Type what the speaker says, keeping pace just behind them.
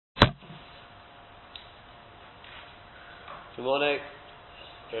Good morning.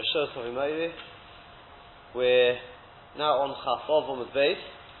 We're now on Chafov on the base.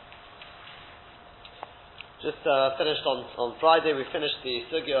 Just finished on Friday. We finished the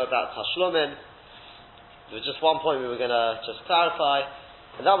sugya about Tashlumin. There was just one point we were going to just clarify,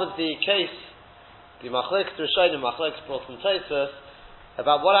 and that was the case, the Machlekes Rishonim, Machlekes brought from Tosfos,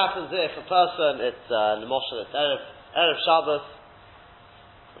 about what happens if a person, it's it's Erev Shabbos,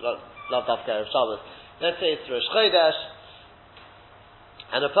 not Erev Shabbos, let's say it's Rosh Chodesh,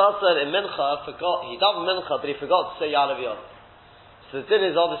 and a person in Mincha forgot, he davened Mincha, but he forgot to say Ya'aleh V'Yod. So the din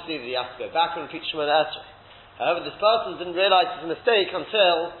is obviously that he has to go back and repeat Shemona Esrei. However, this person didn't realize his mistake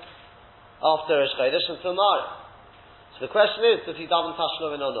until after Rosh Chodesh, until Mari. So the question is, does he daven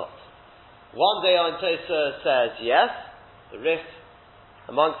Tashlumin or not? One day on Tosfos says yes, the Rif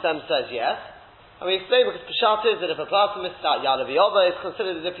amongst them says yes, and we explain because Peshat is that if a person misses out Ya'aleh V'Yod, it's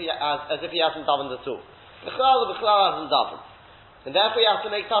considered as if he hasn't davened at all. B'chlal hasn't davened. And therefore you have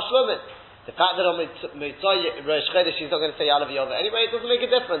to make Tashlumin. The fact that on Mitzvah Rosh Chodesh he's not going to say Ya'aleh V'Yod anyway, it doesn't make a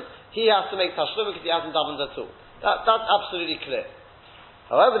difference. He has to make Tashlumin because he hasn't davened at all. That's absolutely clear.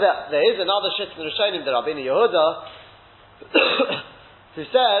 However, there is another shit in the Rishonim, the Rabbeinu Yehuda, who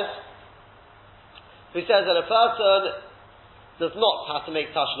says that a person does not have to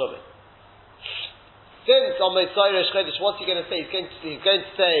make Tashlumin. Since on Mitzvah Rosh Chodesh, what's he going to say? He's going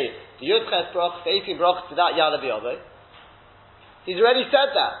to say the Yud Ches Brach, the 18 Brach to that Ya'aleh V'Yod. He's already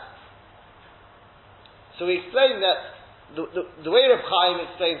said that. So we explain that the way Reb Chaim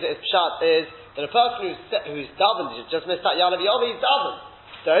explains it, Pshat, is that a person who's davened, just missed that Ya'aleh V'Yod, he's davened.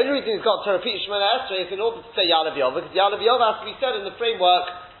 The only reason he's got to repeat Shemona Esrei is in order to say Ya'aleh V'Yod, because Ya'aleh V'Yod has to be said in the framework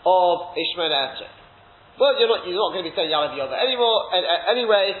of a Shemona Esrei. Well, you're not going to be saying Ya'aleh V'Yod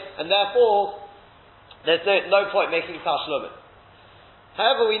anyway, and therefore there's no point making Tashlumin.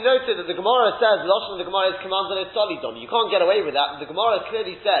 However, we noted that the Gemara says, the Lashon of the Gemara is commanded as solidom. You can't get away with that. The Gemara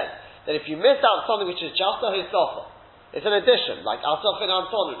clearly says that if you miss out something which is just a hisofa, it's an addition, like Asaf and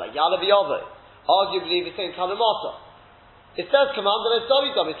Antonu, like Ya'aleh V'Yod, arguably the same Tanamata. It says commanded as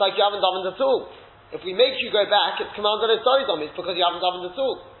solidom. It's like you haven't davened at all. If we make you go back, it's commanded as solidom. It's because you haven't davened at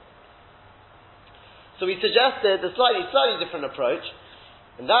all. So we suggested a slightly different approach,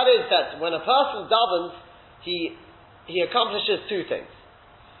 and that is that when a person davens, he accomplishes two things.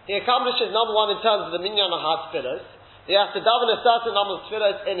 He accomplishes, number one, in terms of the minyan ahad tefillos. He has to daven a certain number of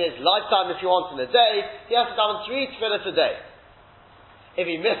tefillos in his lifetime, if you want, in a day. He has to daven 3 tefillos a day. If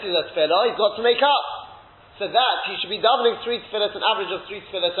he misses a tefillah, he's got to make up. So that, he should be davening 3 tefillos, an average of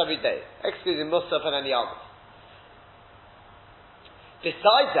 3 tefillos every day, excluding Musaf and any others.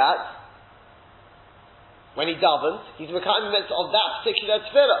 Besides that, when he davens, he's mekayim mitzvah of that particular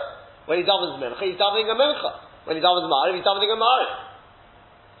tefillah. When he davens mincha, he's davening a mincha. When he davens ma'ariv, he's davening a ma'ariv.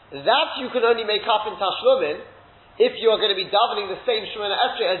 That you can only make up in Tashlumin if you are going to be davening the same Shemona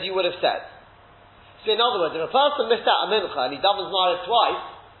Esrei as you would have said. So in other words, if a person missed out a mincha and he davens ma'ariv twice,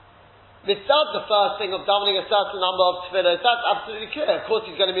 mitzad the first thing of davening a certain number of tefillos, that's absolutely clear. Of course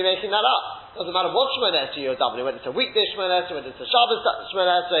he's going to be making that up. Doesn't matter what Shemona Esrei you're davening, whether it's a weekday Shemona Esrei, whether it's a Shabbos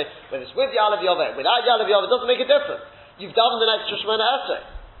Shemona Esrei, whether it's with Ya'aleh V'Yod, without Ya'aleh V'Yod, it doesn't make a difference. You've davened an extra Shemona Esrei.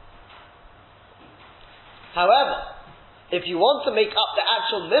 However, if you want to make up the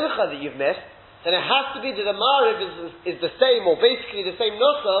actual mincha that you've missed, then it has to be that the ma'ariv is the same, or basically the same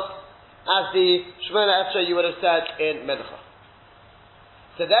nusach as the Shemona Esrei you would have said in mincha.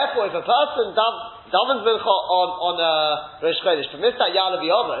 So therefore, if a person davens mincha on Rosh Chodesh, to miss that Ya'aleh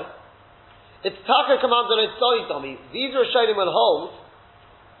V'Yod, it's taka commanded as solidomi. These Rishonim will hold.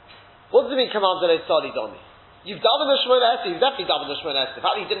 What does it mean commanded as solidomi? You've davened the Shemona Esrei, you've definitely davened the Shemona Esrei. The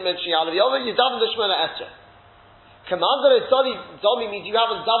fact that he didn't mention Ya'aleh V'Yod, you've davened the Shemona Esrei. Commanded as domi means you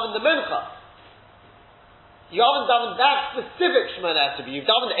haven't davened the mincha. You haven't davened that specific Shemona Esrei, but you've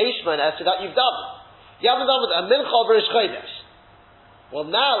davened a Shemona Esrei that you've davened. You haven't davened a mincha of Rosh Chodesh. Well,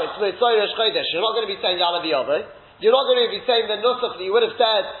 now it's Mitzvah Rosh Chodesh. You're not going to be saying Ya'aleh V'Yod. You're not going to be saying the nusach that you would have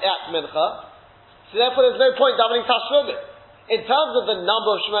said at mincha. So therefore, there's no point davening Tashlumin. In terms of the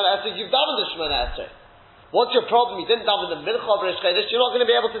number of Shemona Esrei, you've davened the Shemona Esrei. What's your problem? You didn't daven the mincha of Rosh Chodesh. You're not going to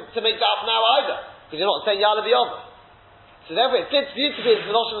be able to make that up now either, because you're not saying Ya'aleh V'Yod. So therefore, it fits beautifully into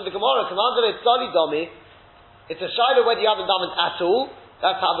the notion of the Gemara. Commanded it's solidomi. It's a shayla whether you haven't davened at all.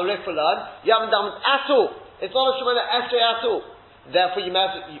 That's how the Rif will learn. You haven't davened at all. It's not a Shemona Esrei at all. Therefore, you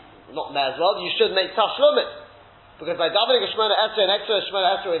should make Tashlumin. Because by davening a Shemona Esrei, an extra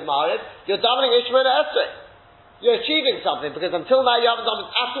Shemona Esrei with Ma'ariv, you're davening a Shemona Esrei. You're achieving something, because until now you haven't davened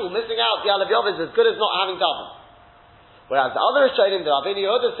at all. Missing out the Ya'aleh V'Yod is as good as not having davened. Whereas the other Rishonim, the Rabbeinu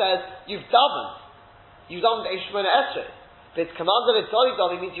Yehuda says, you've davened. You've davened a Shemona Esrei. But it's commanded at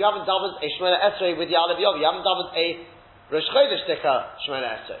solidom, it means you haven't davened a Shemona Esrei with Ya'aleh V'Yod. You haven't davened a Rosh Chodesh Tika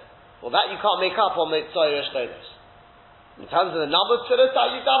Shemona Esrei. Well, that you can't make up on Mitzvah Rosh Chodesh. In terms of the number of tefillos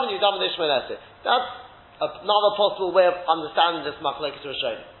that you daven the Shemona Esrei. That's another possible way of understanding this Machlokes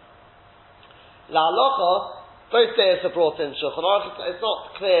Rishonim. La halacha, both days are brought in Shulchan Aruch. It's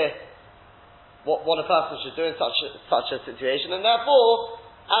not clear what a person should do in such a situation, and therefore,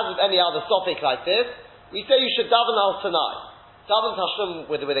 as with any other topic like this, we say you should daven al Tanai. Daven Tashlum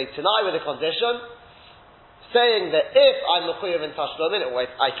with a Tanai, with a condition, saying that if I'm mechuyev in Tashlumin, or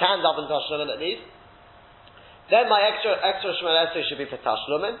I can daven Tashlumin at least, then my extra Shemona Esrei should be for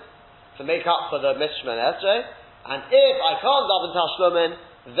Tashlumin, to make up for the missed Shemona Esrei, and if I can't daven Tashlumin,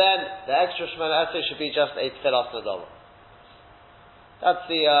 then the extra Shemona Esrei should be just a Tfilas Nadala.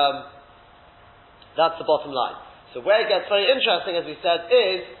 That's the bottom line. So where it gets very interesting, as we said,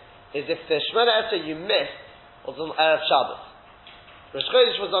 is if the Shemona Esrei you missed was on Erev Shabbos. Rosh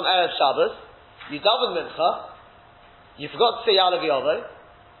Chodesh was on Erev Shabbos, you davened Mincha, you forgot to say Ya'aleh V'Yavo,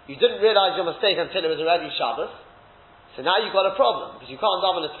 you didn't realize your mistake until it was already Shabbos, so now you've got a problem, because you can't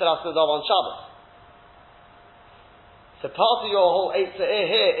daven a Tfilas Nadala on Shabbos. So part of your whole Eitzah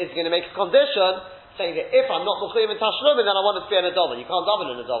here is going to make a condition saying that if I'm not mechuyev in Tashlumin, then I want it to be an Adama. You can't daven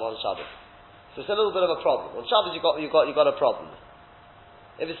an Adama on Shabbos. So it's a little bit of a problem. On Shabbos you got a problem.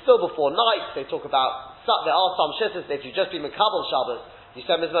 If it's still before night, they talk about, there are some shittas, if you just be Mekabel Shabbos, you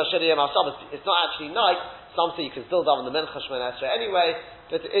say Mizmor Shiriyim al Shabbos, it's not actually night, some say you can still daven the Mincha Shemona Esrei anyway,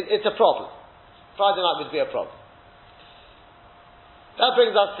 but it's a problem. Friday night would be a problem. That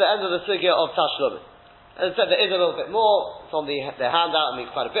brings us to the end of the sugya of Tashlumin. As I said, there is a little bit more from the handout, I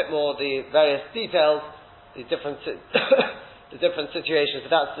mean quite a bit more, the various details, the different situations,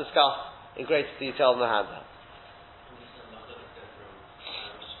 but that's discussed in greater detail in the handout.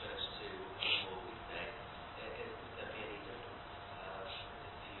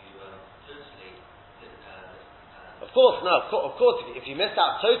 Of course, if you missed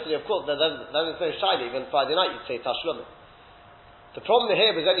out totally, of course, then there's no shayla. Even Friday night you'd say Tashlumin. The problem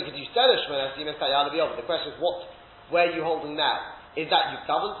here was only because you said a Shemona Esrei, you missed out Ya'aleh V'Yavo. The question is, where are you holding now? Is that you've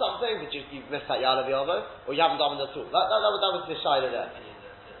davened something, but you've missed out Ya'aleh V'Yavo, or you haven't davened at all? That was the shayla there.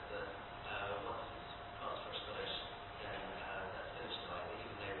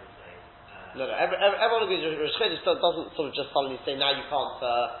 No, everyone agrees. Rosh Chodesh doesn't sort of just suddenly say now you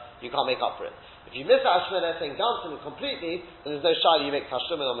can't make up for it. If you miss out Shemona Esrei and Gansim completely, then there's no shayla. You make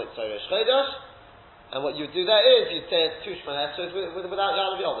Tashlumin on Mitzvah Rosh Chodesh. And what you would do there is, you'd say it's two Shemona Esrei without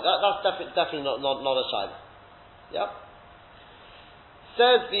Ya'aleh V'Yavo. That's definitely not a shayla. Yep.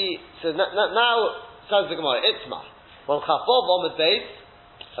 Now, says the Gemara, Itzma. Well, Chafov Omid Beis,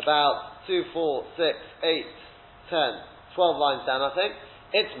 about 2, 4, 6, 8, 10, 12 lines down, I think.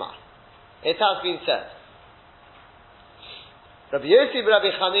 Itzma. It has been said. Rabbi Yossi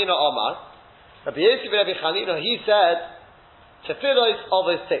b'Rabbi Chanina Omar. Rabbi Yossi b'Rabbi Chanina, he said, Tefillos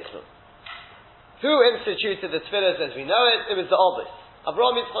Avos Tiklum. Who instituted the tefillos as we know it? It was the Avos.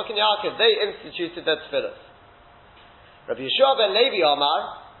 Avraham, Yitzchak, and Yaakov, they instituted the tefillos. Rabbi Yeshua ben Levi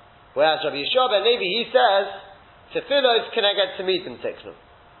Omar, whereas Rabbi Yeshua ben Levi, he says, tefillos Keneged Tamidim Tiklum.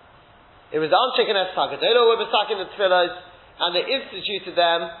 It was the Anshe Knesset HaGedolah who were besaking the tefillos, and they instituted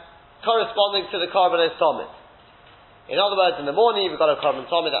them corresponding to the Korbanos Tomid. In other words, in the morning you've got a Korban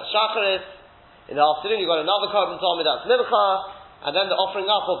Tomid, that's Shacharis. In the afternoon you've got another Korban Tomid, that's Mincha. And then the offering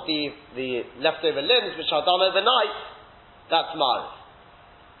up of the leftover limbs, which are done overnight, that's Maariv.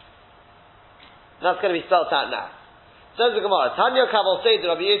 That's going to be spelled out now. Says the Gemara, Tanya Kabal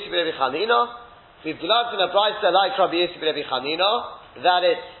Seder Rabbi Yossi b'Rabbi Chanina. We've learned in a brayso like Rabbi Yossi b'Rabbi Chanina that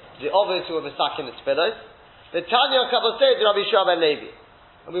it's the Avos who are besaking the tefillos. The Tanya Kabal Seder Rabbi Yeshua ben Levi.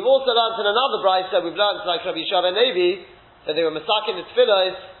 And we've also learned in another brayso, we've learned like Rabbi Yeshua ben Levi, that they were besaking the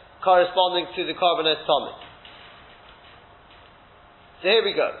tefillos corresponding to the Korbanos Tomid. So here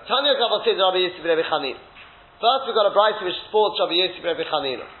we go. Tanya Kabal Seder Rabbi Yossi b'Rabbi Chanina. First we've got a brayso which supports Rabbi Yossi b'Rabbi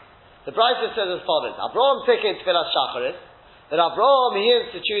Chanina. The brayso says as follows: Avraham taking tefillah shacharis. That Avraham he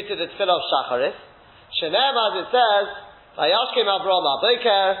instituted the tefillah of shacharis. Shenem, as it says, Vayashkem Avraham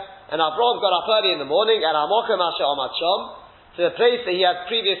Aboker, and Avraham got up early in the morning and Amokem Asher Amad Shom, to the place that he had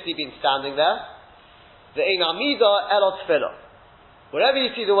previously been standing there. The Ein Amida Elot Tefillah. Wherever you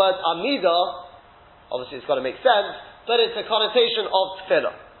see the word Amida, obviously it's got to make sense, but it's a connotation of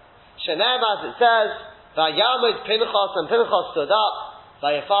tefillah. Shenem, as it says, Vayamid Pinchas, and Pinchas stood up,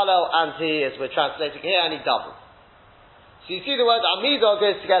 Vayefalo, and he, as we're translating here, and he doubled. So you see the word Amidah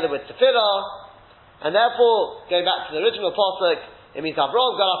goes together with tefillah, and therefore, going back to the original pasuk, it means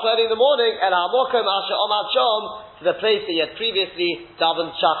Avraham got up early in the morning, and Hamokim Asher Omad Shom, to the place that he had previously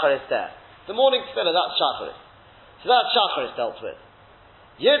davened Shacharis there. The morning tefillah, that's Shacharis. So that's Shacharis dealt with.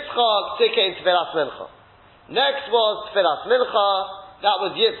 Yitzchak Tikein Tefillas Mincha. Next was Tfilas Mincha. That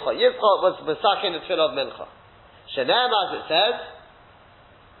was Yitzchak. Yitzchak was Mesakin the Tfilah of Mincha. Shenem, as it says,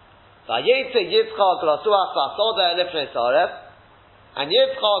 Vayetze Yitzchak Lasuach Vasoda Lifnei Saref, and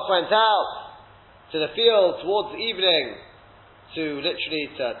Yitzchak went out to the field towards the evening to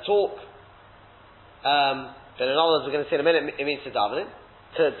talk. But in other words, we're going to see in a minute, it means to daven.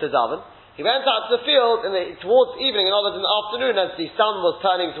 He went out to the field towards evening, in other words, in the afternoon, as the sun was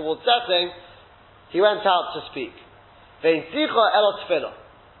turning towards setting, he went out to speak. Vein Sicha Elot Tfilah.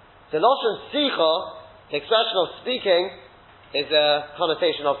 The Lashon Sicha, the expression of speaking, is a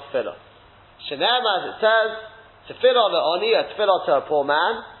connotation of tefillah. Shenem, as it says, tefillah le'oni, a tefillah to a poor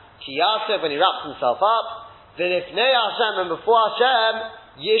man, ki yaseh, when he wraps himself up, v'lifnei Hashem, and before Hashem,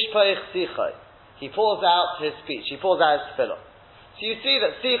 yishpaich sichai. He pours out his speech, he pours out his tefillah. So you see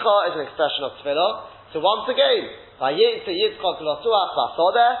that sicha is an expression of tefillah. So once again, Vayetze Yitzchak Lasuach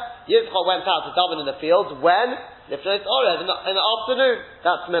Vasodeh, Yitzchak went out to daven in the field, when? Lifnei Oreh, in the afternoon.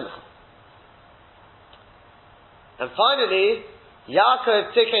 That's mincha. And finally,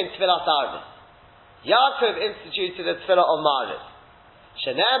 Yaakov tikkun tefillas arvis. Yaakov instituted the tefillah of Mariv.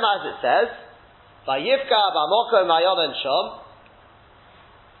 Shenem, as it says, Vayivka b'mokom v'yoden shom.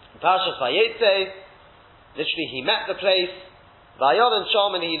 Parshas Vayetze, literally he met the place, v'yoden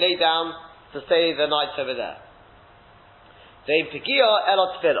shom, and he lay down to stay the night over there. Ve'im pegia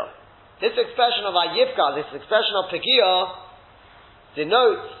elot tefillah. This expression of Vayivka, this expression of pegia,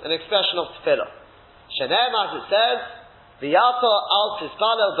 denotes an expression of tefillah. Shenem, as it says, V'yato al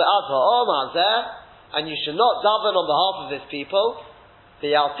tispalel be'ad ha'om hazeh, and you should not daven on behalf of this people.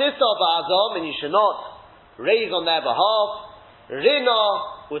 V'yal tisa ba'adom, and you should not raise on their behalf. Rina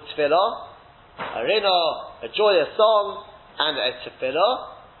utfilah, a rina, a joyous song, and a tefillah.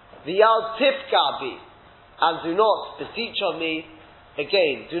 V'yal tifka bi, and do not beseech on me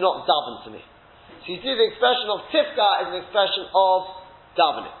again. Do not daven to me. So you see, the expression of tifka is an expression of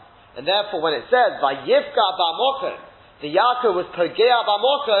davening. And therefore, when it says, Vayivka ba'mokom, the Yaakov was pogea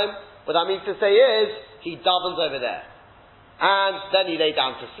ba'mokom, what that means to say is, he davens over there. And then he lay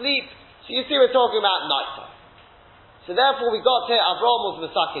down to sleep. So you see, we're talking about nighttime. So therefore, we got here, Avraham was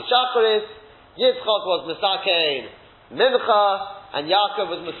Mesakein Shacharis, Yitzchak was Mesakein Mincha, and Yaakov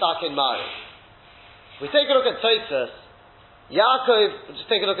was Mesakein Mariv. We take a look at Tosfos. Yaakov, just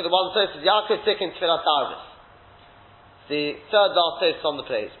take a look at the one Tosfos, Yaakov tikkun tefillas arvis. The third last Tosfos on the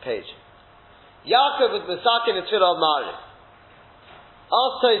page. Yaakov was Mesakein the tefillah of Mariv.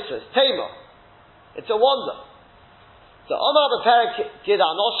 Ask Tosfos, Tema. It's a wonder. So Omar b'perek Gid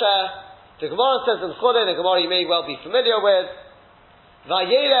Anoshe, the Gemara says in Chulin, the Gemara you may well be familiar with,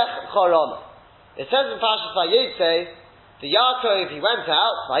 Vayelech Chorona. It says in Parshas Vayetze, the Yaakov, he went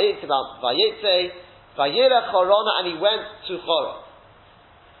out, Vayetze, Vayelech Chorona, and he went to Choron.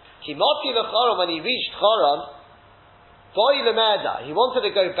 Kimoti leChoron, when he reached Choron, Boy Lemeda, he wanted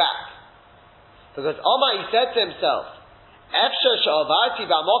to go back. Because Omar, he said to himself, Efsha sha'avarti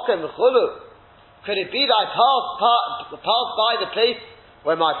ba'mokem v'chulu. Could it be that I passed by the place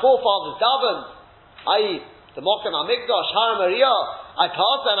where my forefathers davened, i.e., the Mokem HaMikdash, Har Maria, I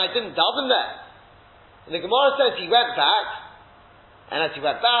passed there and I didn't daven there. And the Gemara says he went back, and as he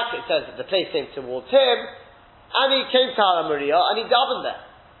went back, it says that the place came towards him, and he came to Har Maria, and he davened there.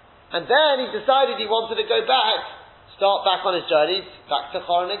 And then he decided he wanted to go back, start back on his journey, back to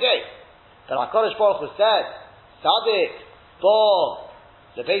Choron again. But HaKadosh Baruch Hu said, Tzaddik, Bo,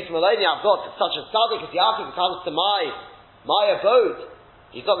 the Beis Meloni, I've got such a tzaddik as Yaakov who comes to my abode.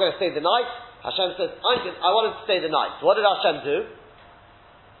 He's not going to stay the night. Hashem says, I wanted to stay the night. So what did Hashem do?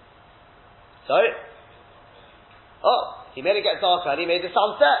 Sorry? He made it get darker and he made the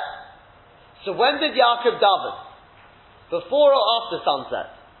sun set. So when did Yaakov daven? Before or after sunset?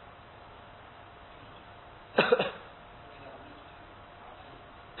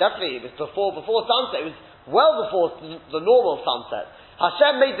 Definitely, it was before sunset. It was well before the normal sunset.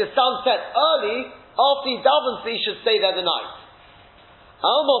 Hashem made the sunset early after he davens, so he should stay there the night.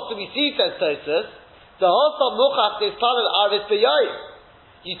 Almost we see, says Tosfos, the Hosam Nuchach is Palal Arvis B'Yoyim.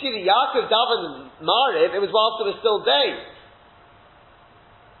 You see, the Yaakov davened Mariv, it was whilst it was still day.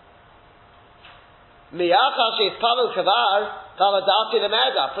 Miyachash is Palal Kavar, Taladati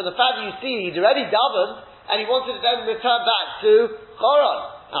Lemeda. From the fact that you see, he'd already davened, and he wanted to then return back to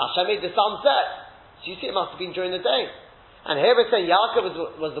Choron. Hashem made the sun set. So you see, it must have been during the day. And here we're saying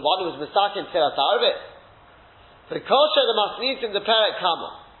Yaakov was the one who was Mesakein tefillas arvis. The Kosher, the Masnit in the Perek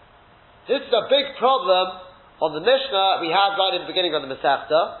Kama. This is a big problem on the Mishnah we had right in the beginning of the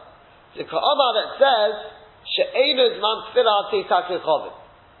Masechta. The Ka'ama that says, She'enu zman tefillah teisak lechovim.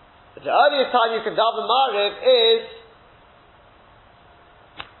 The earliest time you can daven Mariv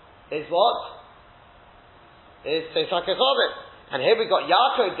is what? is Seisha Kechovim. And here we got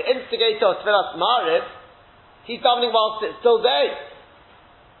Yaakov, the instigator of Tfilas Mariv, he's davening whilst it's still day.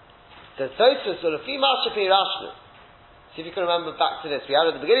 So Tosfos, or Rafi Mashafi Rashmi. See if you can remember back to this. We had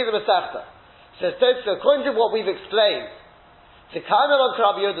at the beginning of the Masechta. Says Tosfos, according to what we've explained, the kind of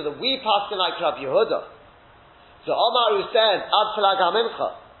Rabbi Yehuda that we pass like Rabbi Yehuda. So Omar who said, Ad Pelag HaMincha,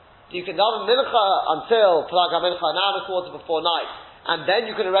 you can daven Mincha until Pelag HaMincha, an hour and a quarter before night, and then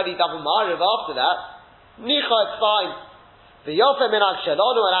you can already daven Mariv after that. Nicha, it's fine. The Yofe Minag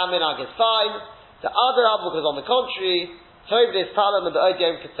Shalonu and our Minag is fine. The other Abu, because on the contrary, Tov is Palam and the Od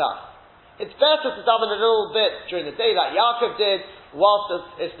Yom Kitzach. It's better to daven a little bit during the day like Yaakov did,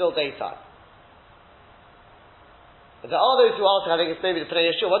 whilst it's still daytime. But there are those who ask, I think it's maybe the Pnei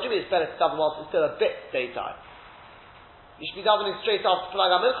Yeshua, what do you mean it's better to daven whilst it's still a bit daytime? You should be davening straight after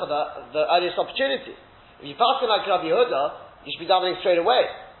Pelag HaMincha, the earliest opportunity. If you're passing like Rabbi Yehuda, you should be davening straight away.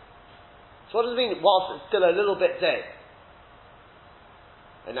 So what does it mean whilst it's still a little bit day?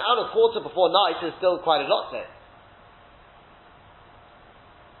 An hour and a quarter before night is still quite a lot there.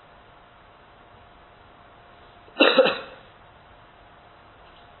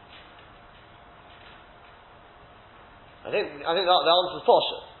 I think the answer is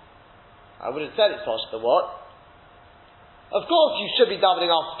Posha. I would have said it's Posha, the what? Of course you should be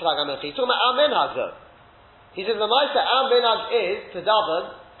davening after Pelag HaMincha. He's talking about our minhag though. He says the Maisa, our minhag is to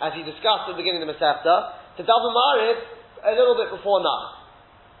daven, as he discussed at the beginning of the Masechta, to daven Mariv a little bit before night.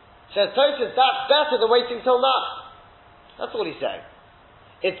 Says Tosfos, that's better than waiting till night. That's all he's saying.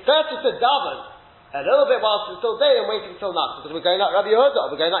 It's better to daven a little bit whilst it's still day than waiting till night, because we're going like Rabbi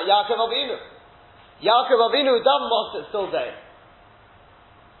Yehuda, we're going like Yaakov Avinu. Yaakov Avinu daven whilst it's still day.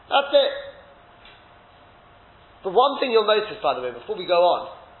 That's it. But one thing you'll notice, by the way, before we go on,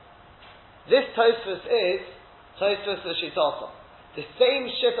 this Tosfos is Tosfos L'Shitasa. The same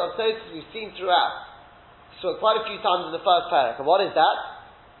shit of Tosfos we've seen throughout. We saw it quite a few times in the first parak. And what is that?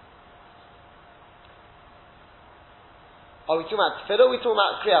 Are we talking about Tefillah or are we talking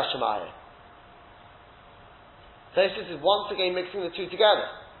about Kriyas Shema here? Tosfos is once again mixing the two together.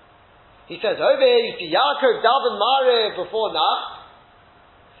 He says, over here you see Yaakov daven Mariv before Nacht,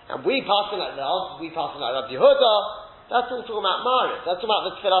 and we passing like the answer, we passing like Rabbi Yehuda, that's all talking about Mariv. That's talking about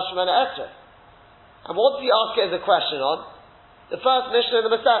the Tefillah Shemona Esrei. And what did he ask it as a question on? The first mission in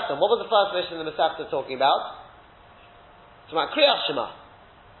the Masechta. What was the first mission in the Masechta talking about? It's about Kriyas Shema.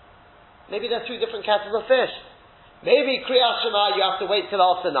 Maybe they're two different kettles of fish. Maybe Kriyas Shema you have to wait till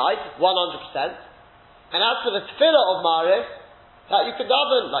after night, 100%. And as for the Tefillah of Mariv, that you can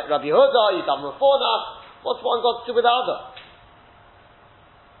daven, like Rabbi Yehuda, you daven before that. What's one got to do with the other?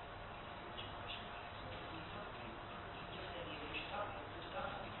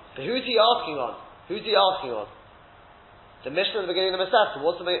 So who's he asking on? Who's he asking on? The mission at the beginning of the Masechta.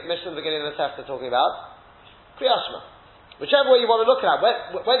 What's the mission at the beginning of the Masechta talking about? Kriyas Shema. Whichever way you want to look at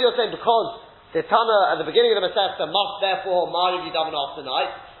it, whether you're saying because the Tana at the beginning of the Masechta must therefore Mariv you daven after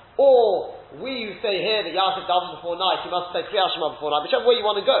night, or we who say here that Yaakov daven before night, he must say Kriyas Shema before night, whichever way you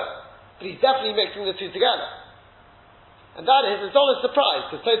want to go. But he's definitely mixing the two together. And that is, it's not a surprise,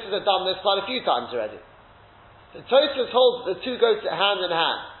 because Tosfos have done this quite a few times already. The Tosfos holds that the two go hand in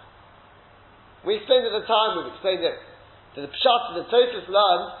hand. We explained at the time, we've explained it, that the Pshat that the Tosfos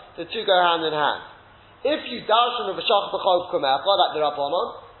learn, the two go hand in hand. If you darshan of V'shach B'chol Kumecha, like the Rabbanon,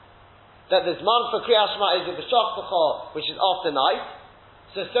 that the Zman for Kriyas Shema is with V'shach B'chol, which is after night,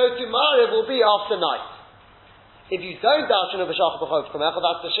 so to Mariv will be after night. If you don't darshan of V'shach B'chol Kumecha,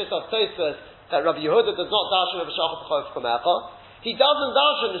 that's the shit of Tosfos, that Rabbi Yehuda does not darshan of V'shach B'chol Kumecha, he doesn't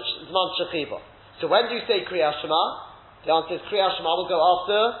darshan Zman Shechiva. So when do you say Kriyas Shema? The answer is Kriyas Shema will go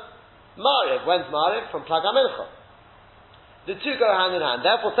after Mariv. When's Mariv? From Pelag HaMincha. The two go hand in hand.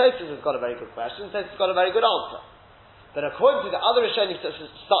 Therefore, Tosfos has got a very good question. Tosfos has got a very good answer. But according to the other Rishonim,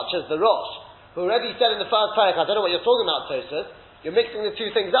 such as the Rosh, who already said in the first parak, I don't know what you're talking about, Tosfos, you're mixing the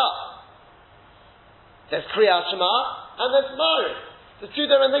two things up. There's Kriyas Shema and there's Mariv. There's two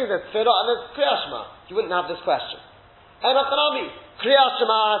different things. There's Tefillah and there's Kriyas Shema. You wouldn't have this question. And Kriyas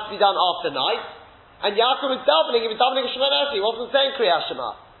Shema has to be done after night. And Yaakov was davening. He was davening a Shemona Esrei. He wasn't saying Kriyas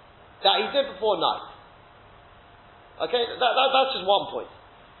Shema. That he did before night. Okay, that's just one point.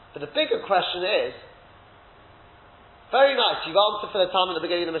 But the bigger question is, very nice, you've answered for the time at the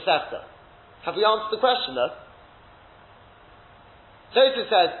beginning of the Masechta. Have we answered the question though? Tosfos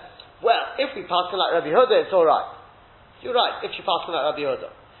says, well, if we pass like Rabbi Yehuda, it's alright. You're right, if you pass like Rabbi Yehuda.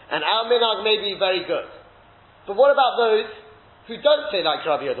 And our minhag may be very good. But what about those who don't say like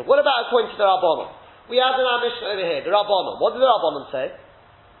Rabbi Yehuda? What about according to the Rabbanon? We have in our mission over here, the Rabbanon. What did the Rabbanon say?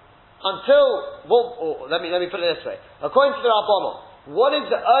 Let me put it this way. According to the Rabbanon, what is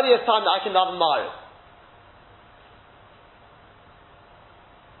the earliest time that I can daven Mariv?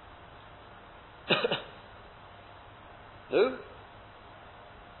 No?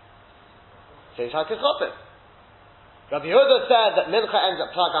 Says Hakechopim. Rabbi Yehuda said that Mincha ends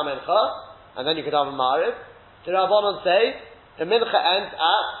at Plaga Mincha, and then you could have a Mariv. The Rabbanon say the Mincha ends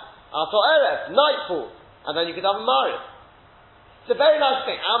at Ato Erev, nightfall, and then you could have a Mariv. It's a very nice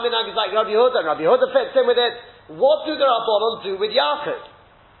thing. Our minhag is like Rabbi Yehuda, and Rabbi Yehuda fits in with it. What do the Rabbanon do with Yaakov?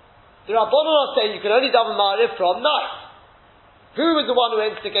 The Rabbanon are saying you can only daven Mariv from night. Who was the one who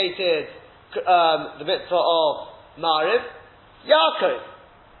instigated the mitzvah of Mariv? Yaakov.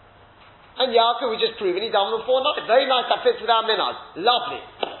 And Yaakov, we just proven he davened before night. Very nice, that fits with our minhag. Lovely.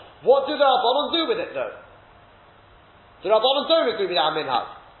 What do the Rabbanon do with it though? The Rabbanon don't agree with our minhag.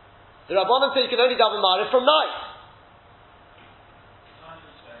 The Rabbanon say you can only daven Mariv from night.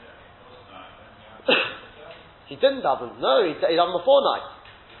 He didn't daven. No, he davened before night.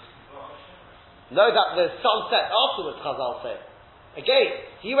 No, that the sun set afterwards, Chazal say. Again,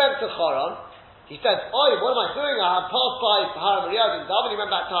 he went to Choron. He said, "Oi, what am I doing? I have passed by Har Maria. I didn't daven." He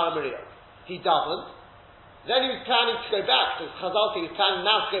went back to Har Maria. He davened. Then he was planning to go back. Because Chazal said he was planning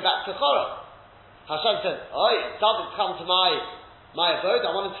now to go back to Choron. Hashem said, "Oi, David, come to my abode.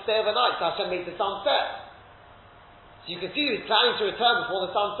 I wanted to stay overnight." So Hashem made the sun set. So you can see he was planning to return before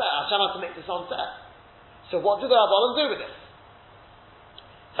the sun set. Hashem had to make the sun set. So what do the Rabbanon do with this?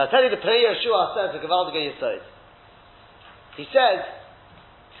 So I tell you, the Pnei Yeshua says, the Gevaldige Yesod. He says,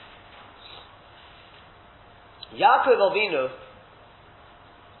 Yaakov Avinu,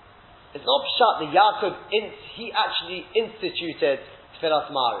 it's not pshat that Yaakov, he actually instituted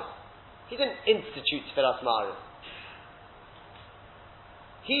Tfilas Mariv. He didn't institute Tfilas Mariv.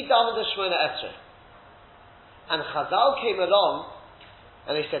 He davened the Shemona Esrei. And Chazal came along,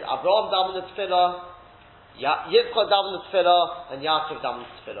 and they said, Abraham davened the Tfilah, Yitzchak davened the Tfilah, and Yaakov davened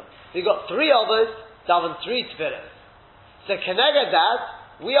the Tfilah. So you got three others, davened three Tfilahs. So Keneged that,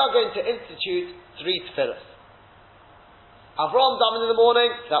 we are going to institute three Tfilahs. Avraham davened in the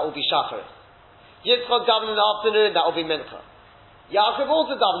morning, that will be Shacharis. Yitzchak davened in the afternoon, that will be Mincha. Yaakov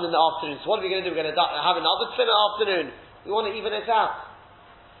also davened in the afternoon, so what are we going to do? We're going to have another Tfilah afternoon. We want to even it out.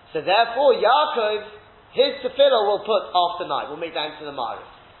 So therefore, Yaakov, his Tfilah will put after night, we'll make that into the Mariv.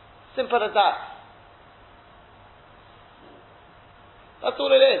 Simple as that. That's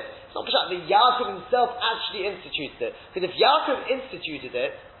all it is. It's not that Yaakov himself actually instituted it. Because if Yaakov instituted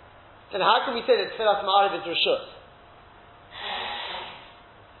it, then how can we say that Tfilas Mariv is Rishus?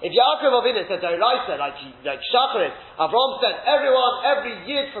 If Yaakov Avinu said Doraisa, like Shacharis, Avraham said, every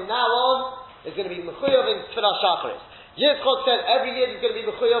year from now on is going to be Mechuyav in Tfilas Shacharis. Yitzchak said every year is going to be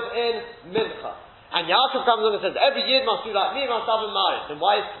Mechuyav in Mincha. And Yaakov comes along and says, every year must be like me, must have a Mariv. Then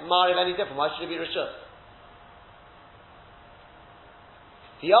why is Mariv any different? Why should it be Rishus?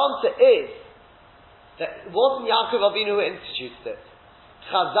 The answer is that it wasn't Yaakov Avinu who instituted it.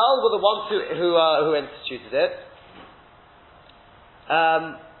 Chazal were the ones who instituted it.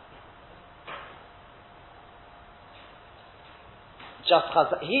 Just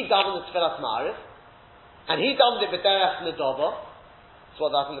Chazal, he davened the Tfilas Mariv, and he davened it b'derech nedava. That's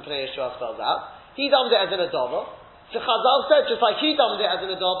what I think the Pnei Yeshua spells out. He davened it as an nedava. So Chazal said, just like he davened it as an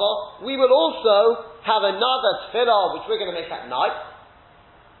nedava, we will also have another Tfilah which we're going to make at night.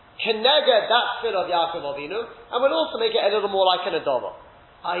 Keneged that Tfilah of Yaakov Avinu, and we'll also make it a little more like an Adava,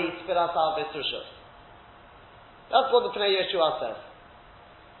 i.e. Tfilas al B'Rishus. That's what the Pnei Yeshua says.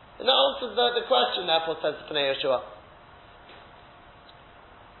 And that answers the question, therefore, says the Pnei Yeshua.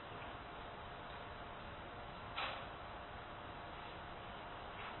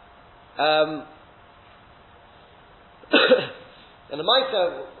 And the Maisa,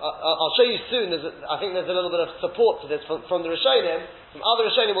 I'll show you soon, I think there's a little bit of support to this from the Rishonim. From other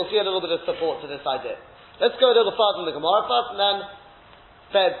Rishonim we'll see a little bit of support to this idea. Let's go a little further in the Gemara first and then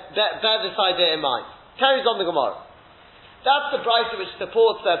bear this idea in mind. Carries on the Gemara. That's the Brisa which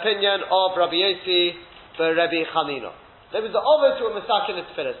supports the opinion of Rabbi Yossi for Rabbi Chanina. There was the Ovis who were Misakin it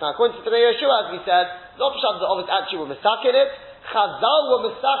Tfilas. Now according to the Pnei Yeshua, as we said, not Pshat the Ovis actually were Misakin it. Chazal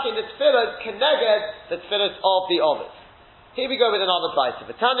were Misakin the Tfilas, Keneged the Tfilas of the Ovis. Here we go with another Brisa.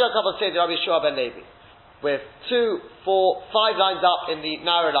 V'tanya Kabbalah said Rabbi Yeshua ben Levi, with 2, 4, 5 lines up in the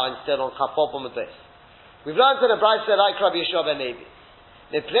narrow line still on Chafop on this. We've learned in a Brisa like Rabbi Yeshua ben Levi.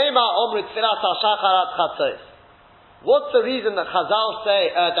 What's the reason that Chazal say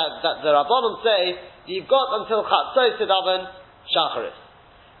that the Rabbanon say you've got until Chatzos to daven Shacharis?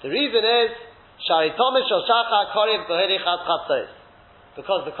 The reason is Shari Tomish or Shachar Korev B'Herichat Chatzos,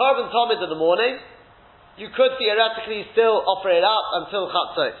 because the Korban Tomid in the morning, you could theoretically still offer it up until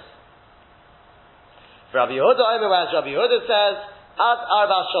Chatzos. Rabbi Yehuda, whereas Rabbi Yehuda says, Ad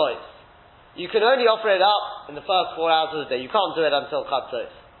Arba Shois, you can only offer it up in the first 4 hours of the day. You can't do it until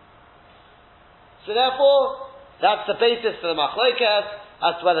Chatzos. So therefore, That's the basis for the machlokes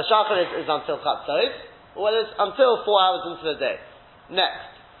as to whether shacharis is until chatzos or whether it's until 4 hours into the day.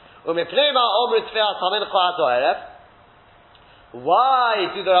 Next. Why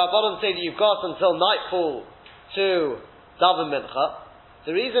do the Rabbanon say that you've got until nightfall to daven mincha?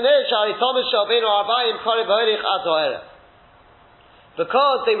 The reason is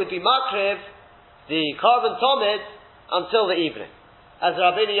because they would be makriv the carbon tomid until the evening. As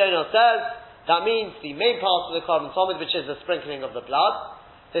Rabbeinu Yonah says, that means the main part of the carbon tomid, which is the sprinkling of the blood.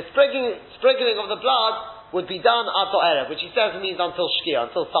 The sprinkling of the blood would be done ato erev, which he says means until shkia,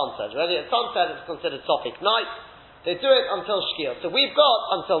 until sunset. Really, at sunset it's considered sophic night. They do it until shkia. So we've got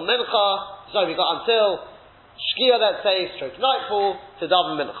until we've got until shkia, let's say, stroke nightfall, to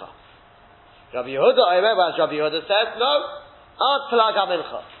daven mincha. Rabbi Yehuda, as Rabbi Yehuda says, no, ad plag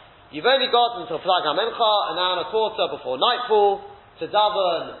mincha. You've only got until plag mincha, an hour and a quarter before nightfall, to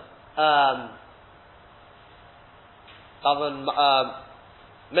daven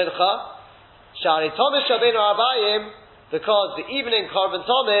mincha. Shari Tomish Rabbeinu Abayim, because the evening korban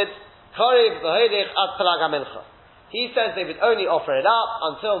tomid kariv v'hoidich ad plag mincha. He says they would only offer it up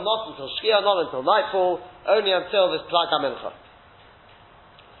not until shkia, not until nightfall, only until this plag mincha.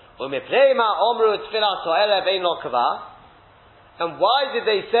 And why did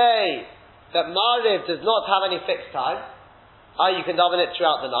they say that Mariv does not have any fixed time? You can daven it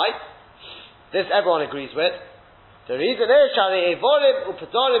throughout the night. This everyone agrees with. The reason is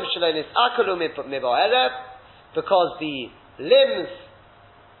because the limbs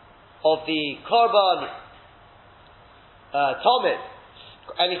of the korban tomid,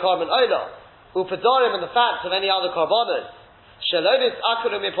 any korban oila, upedorim, and the fats of any other korbanos, shalonis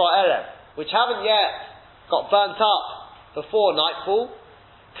akalu mipo erev, which haven't yet got burnt up before nightfall,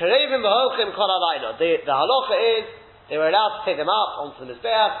 karevim v'hochim kol halayla. The halacha is they were allowed to take them up onto the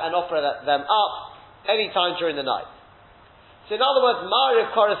mizbeach and offer them up any time during the night. So in other words,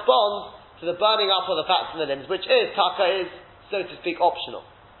 Mariv corresponds to the burning up of the fats in the limbs, which is, taka is, so to speak, optional.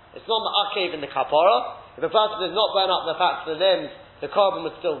 It's not ma'akev in the kapara. If a person does not burn up the fats in the limbs, the korban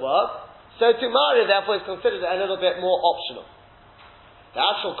would still work. So to Mariv, therefore, is considered a little bit more optional. The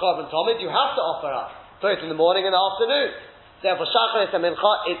actual korban tomid, you have to offer up, both in the morning and the afternoon. Therefore, shacharis and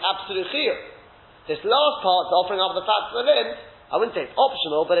mincha is absolute chiyuv. This last part, the offering up the fats in the limbs, I wouldn't say it's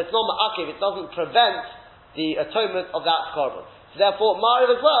optional, but it's not ma'akev. It doesn't prevent the atonement of that korban. So therefore, Mariv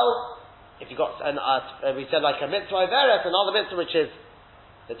as well, if you've got, we said like a mitzvah overes, another mitzvah which is,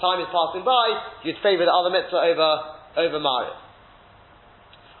 the time is passing by, you'd favour the other mitzvah over Mariv.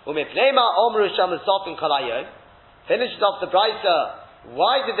 Finishes off the Brisa.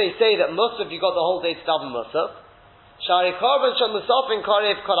 Why did they say that Musaf, you got the whole day to daven Musaf? Shari korban shal Musafin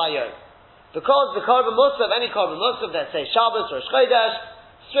karev kolayon. Because the korban Musaf, any korban Musaf, let's say Shabbos or Chodesh,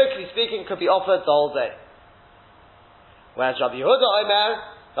 strictly speaking, could be offered the whole day. Whereas Rabbi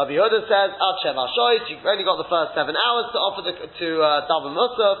Yehuda says, Ad Sheva Shoyt, you've only got the first 7 hours to offer to daven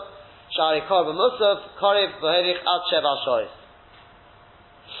Musaf. Shari korban Musaf, karev v'herich Ad Sheva Shoyt.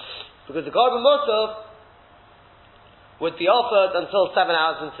 Because the korban Musaf would be offered until 7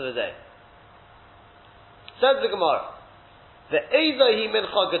 hours into the day. Says the Gemara, the Eiza hi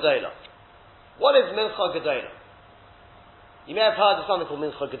mincha gedola. What is mincha gedola? You may have heard of something called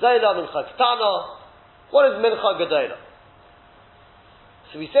mincha gedola, mincha ketana. What is mincha gedola?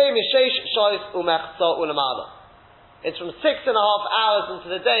 So we say mishesh shoyis umechza ulamala. It's from 6.5 hours into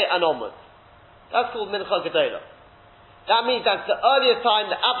the day and onwards. That's called mincha gedola. That means that's the earliest time,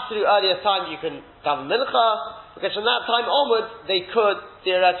 the absolute earliest time you can daven mincha. Because from that time onwards, they could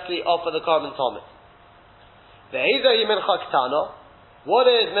theoretically offer the korban tomid. Ve'ezah mincha ketana. What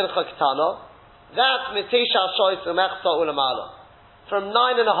is mincha ketana? That's mitesha shoyis umechza ulamala. From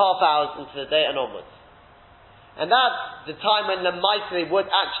 9.5 hours into the day and onwards. And that's the time when the Maaseh would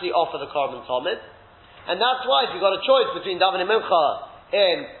actually offer the korban tomid. And that's why if you've got a choice between davening mincha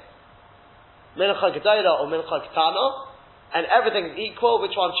in mincha gedola or mincha ketana, and everything is equal,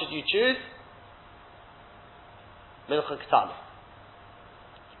 which one should you choose? Mincha ketana.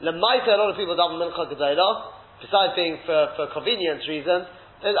 L'maaseh, a lot of people daven mincha gedola, besides being for convenience reasons.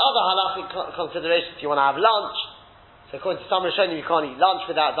 There's other halachic considerations. If you want to have lunch, so according to some Rishonim, you can't eat lunch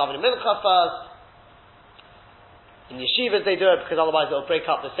without davening mincha first. In yeshivas they do it because otherwise it'll break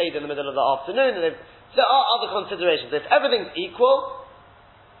up the seder in the middle of the afternoon. And there are other considerations. If everything's equal,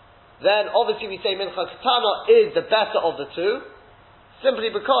 then obviously we say mincha ketana is the better of the two,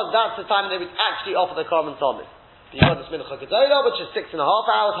 simply because that's the time they would actually offer the korban tomid. You've got this mincha gedola, which is 6.5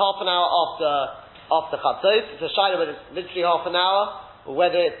 hours, half an hour after chatzos. It's a shayla whether it's literally half an hour, or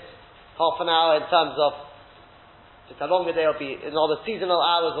whether it's half an hour in terms of just how long the day will be, in all the seasonal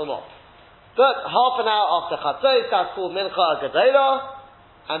hours or not. But half an hour after Chatzos, that's called Mincha Gedolah,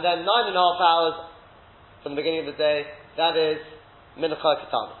 and then 9.5 hours from the beginning of the day, that is Mincha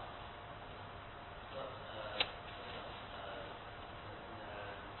Ketana.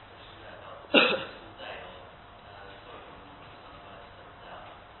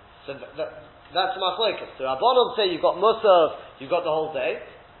 So that's machlokes. The Rabbanon say you've got Musaf, you've got the whole day,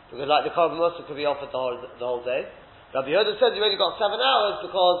 because like the Korban Musaf could be offered the whole day. Rabbi Yehuda says you only got 7 hours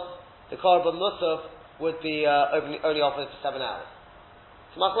because the Korban Musaf would be only offered for 7 hours.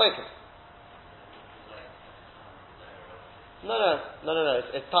 It's machlokes. No.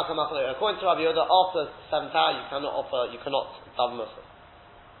 It's taka machlokes. According to Rabbi Yehuda, after 7th hour you cannot daven Musaf.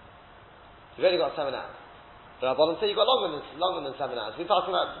 You've only got 7 hours. The Rabbanon say you've got longer than 7 hours. We're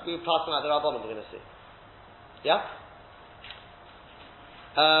passing out the Rabbanon, we're going to see. Yeah?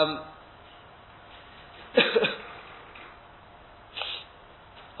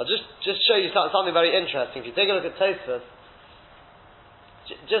 I'll just show you something very interesting. If you take a look at Tosfos,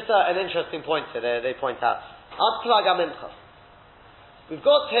 just an interesting point here, they point out. Ad Plag HaMincha. We've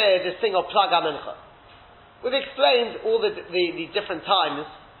got here this thing of Plag HaMincha. We've explained all the different times.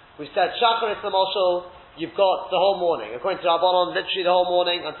 We've said Shacharis L'Moshel, you've got the whole morning. According to Rabbanon, literally the whole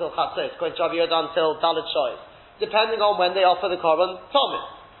morning until Chatzos. According to Rabbi Yehuda, until Dalet Shoyes. Depending on when they offer the Korban Tomid.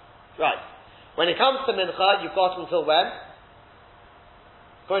 Right. When it comes to Mincha, you've got until when?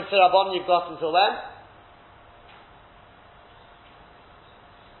 According to Rabbanon, you've got until when?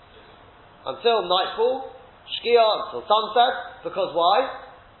 Until nightfall, Shkia, until sunset. Because why?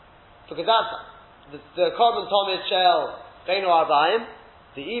 Because that's the Korban Tomid Shel Beinu Arbaim.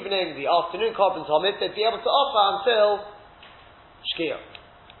 The evening, the afternoon Korban Tomid, they'd be able to offer until Shkia.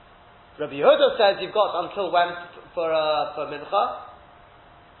 Rabbi Yehuda says you've got until when for Mincha?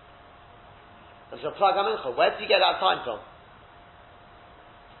 Until Plag HaMincha. Where do you get that time from?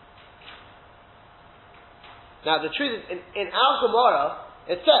 Now the truth is, in our Gemara,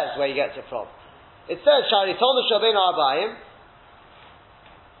 it says where you get it from. It says, Shari Tonu Shabin Arbaim,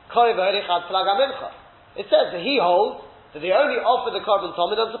 Kori V'Herich Ad Plag HaMincha. It says that he holds that they only offer the Korban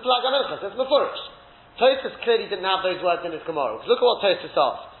Tomid until Plag HaMincha. It's Mefurish. Tosfos clearly didn't have those words in his Gemara. Look at what Tosfos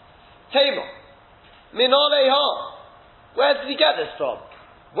asked. Tamar, Min Olei Ha. Where did he get this from?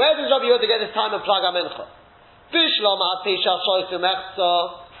 Where does Rabbi Yehuda get this time of Plag HaMincha? Bishlam Ad Tisha Shoysu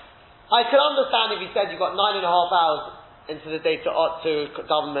Mechza. I could understand if he said you got 9.5 hours into the day to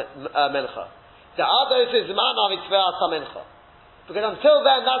daven Mincha. The others is Man Avitzveat Mincha. Because until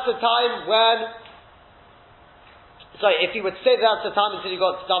then, that's the time when. Sorry, if you would say that's the time until you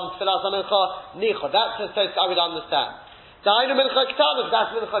got to daven Tfilas HaMincha, Nicha. That's the I would understand. Da'inu Mincha Ketana,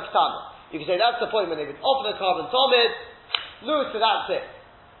 that's Mincha Ketana. You can say that's the point when they would offer the Korban Tomid. No, so that's it.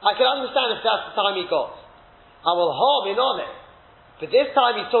 I can understand if that's the time he got. I will harm in on it. But this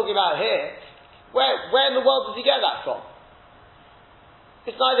time he's talking about here, where in the world does he get that from?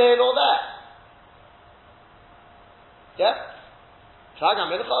 It's neither here nor there. Yeah? Plag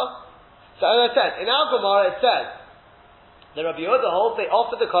HaMincha. So as I said, in our Gemara it says, the Rabbi Yehuda holds they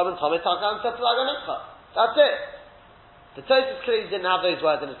offer the Korban Tomid Taka and said Plag HaMincha. That's it. The Tosfos clearly didn't have those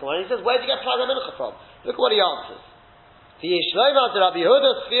words in his Gemara. He says, where did you get Plag HaMincha from? Look what he answers. The Yishloima to Rabbi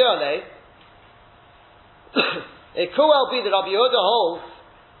Yehuda Sfirale. It could well be that Rabbi Yehuda holds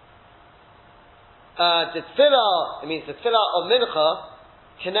the tefillah. It means the tefillah of Mincha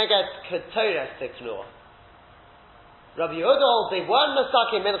Keneget Ketores Teknua. Rabbi Yehuda holds they weren't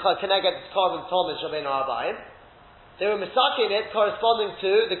Masaki Mincha Keneget Korban Tomid Shabbeinu Arbaim. They were Masaki in it corresponding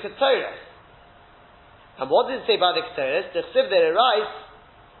to the Ketores. And what did it say about the Ketores? The Chsiv there writes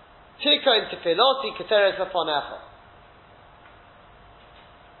Tika in Tefilloti Ketores Afonecha.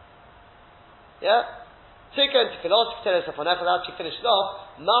 Yeah? Tika and Tefillot, Ketores Afonecha, that she finished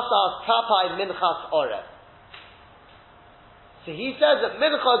off, Masas Kapai Minchas Oreb. So he says that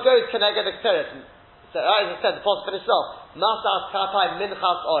Mincha goes Keneged the Ketores. So as I said, the post finished off, Masas Kapai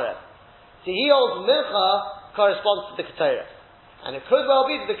Minchas Oreb. So he holds Mincha corresponds to the Ketores. And it could well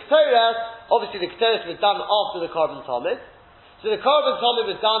be that the Ketores, obviously the Ketores was done after the Korban Tomid. So the Korban Tomid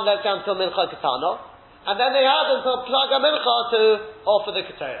was done, let's say, until Mincha Ketana. And then they had until Plag HaMincha to offer the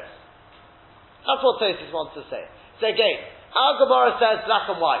Ketores. That's what Tosfos wants to say. So again, our Gemara says black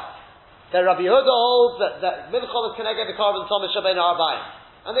and white. That Rabbi Yehuda holds that Mincha was connected to Korban Tomid Shabbeinu Arbaim.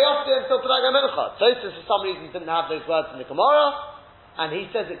 And they offered it until Plag HaMincha. Tosfos for some reason didn't have those words in the Gemara. And he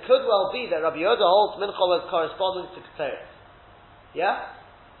says it could well be that Rabbi Yehuda holds Mincha was corresponding to Ketores. Yeah?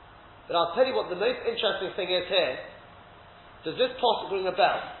 But I'll tell you what the most interesting thing is here. Does this possibly ring a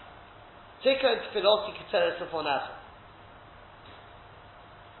bell? Tika and Tefilloti Ketores Afonecha.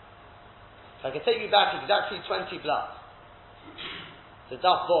 I can take you back exactly 20 blocks. The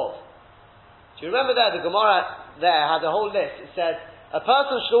Daf Bov. Do you remember there, the Gemara there had a whole list. It said, a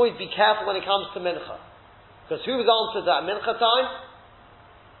person should always be careful when it comes to mincha. Because who was answered at mincha time?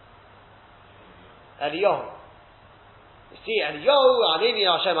 Eliyahu. You see, Eliyahu, Anini,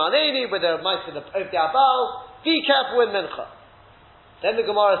 Hashem Anini, with the mice of the Abal, be careful with mincha. Then the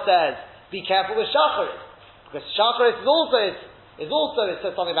Gemara says, be careful with shacharis. Because shacharis is also it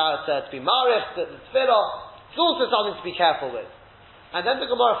says something about it to be marich, the tefillah. It's also something to be careful with. And then the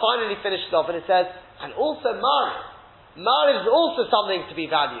Gemara finally finishes off and it says, and also marich. Marich is also something to be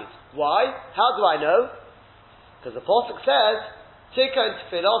valued. Why? How do I know? Because the Pasuk says, Tikon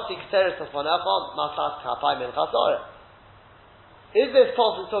tefillah tikteres afonachon masas kapai mincha soreh. Is this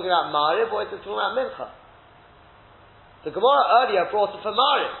Pasuk talking about marich or is it talking about mincha? The Gemara earlier brought it for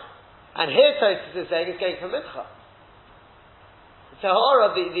marich. And here Tosfos is saying it's going for mincha. The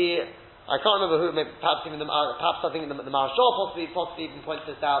Tahara, I can't remember who, maybe, perhaps I think the Marashal possibly even points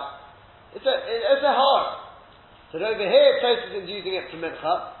this out. It's a har. So over here, Tosfos is using it for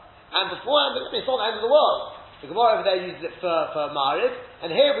mincha, and beforehand, it's not the end of the world. The Gemara over there uses it for Ma'ariv,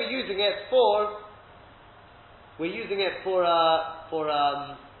 and here we're using it for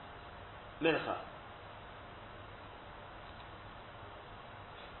mincha.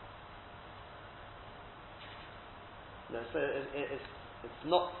 No, so it's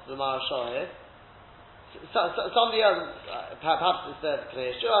not the Marashal here. Somebody else, perhaps it's the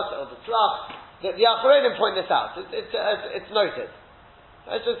Knei Yeshua or the Tzlach. The Acharonim point this out. It's noted.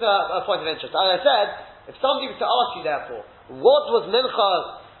 It's just a point of interest. As I said, if somebody was to ask you, therefore, what was mincha?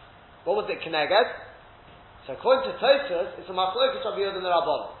 What was it keneged? So according to Tosfos, it's a machlokes Rabbi Yehuda and the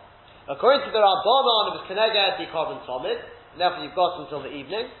Rabbanon. According to the Rabbanon, it was keneged the carbon tomid, and therefore you've got until the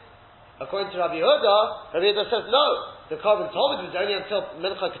evening. According to Rabbi Yehuda says no. The carbon tomid was only until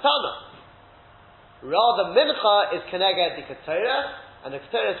mincha katana. Rather, mincha is keneged the ketores, and the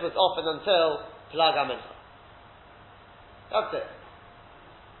ketores was often until plaga mincha. That's it.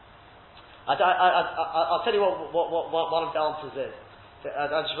 I'll tell you what one of the answers is.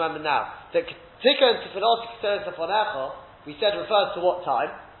 I just remember now. The tikun tefillah ketores afonecha, we said refers to what time?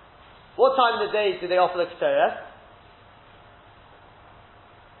 What time in the day do they offer the ketores?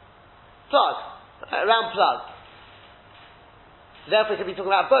 Plug. Around plug. Therefore, we could be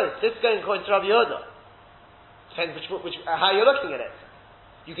talking about both. This is going according to Rabbi Yehuda. Depends how you're looking at it.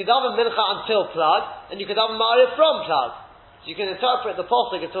 You could have a mincha until plug, and you could have a ma'ariv from plug. So you can interpret the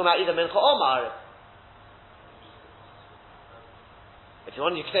pasuk as talking about either mincha or ma'ariv. If you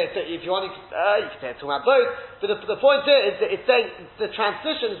want, you can say it's talking about both. But the point is that it's saying the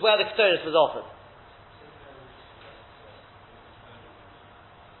transitions where the ketores was offered.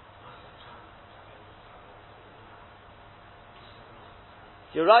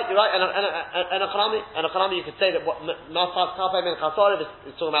 You're right, and a Chanami, you could say that what Masas Kapei Min Chasorev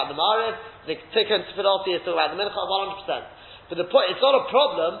is talking about the Ma'ariv, the Tikkun Tefillah is talking about the Mincha 100%. But the point, it's not a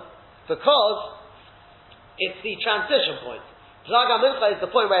problem because it's the transition point. Plaga Mincha is the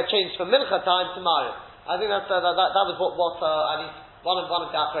point where it changed from Mincha time to Ma'ariv. I think that was what at least one of the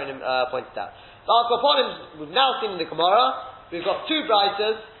Acharonim pointed out. We've now seen in the Gemara, we've got two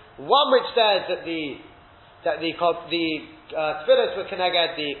brises, one which says that the tefillos were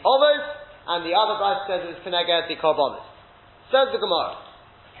keneged the ovos, and the other bride says it was keneged the korbanos. Says the Gemara,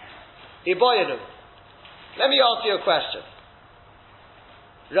 Iboyanu. Let me ask you a question.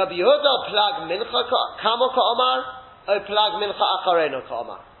 Rabbi Yehuda plag mincha kamo ka'omar, or plag mincha achareno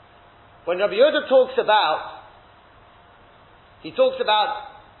ka'omar? When Rabbi Yehuda talks about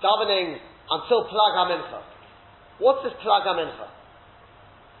davening until plag ha-mincha. What's this plag ha-mincha?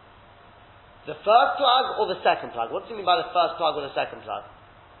 The first plug or the second plug? What do you mean by the first plug or the second plug?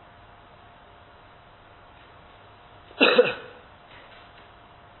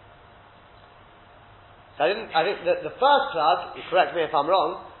 So I think that the first plug, you correct me if I'm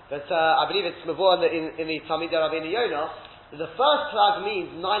wrong, but I believe it's Mavur in the Talmidei Rabbeinu Yonah, that the first plug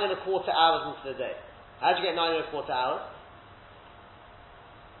means 9.25 hours into the day. How do you get 9.25 hours?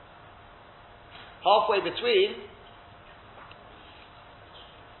 Halfway between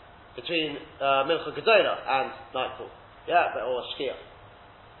Mincha Gedola and nightfall. Yeah, or Shkia.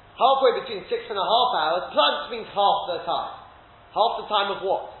 Halfway between 6.5 hours, plug means half the time. Half the time of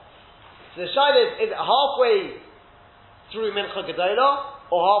what? So the shaila is it halfway through Mincha Gedola,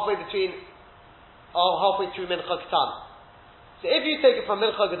 or halfway through Mincha Ketana? So if you take it from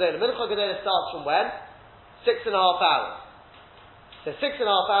Mincha Gedola starts from when? 6.5 hours. So 6.5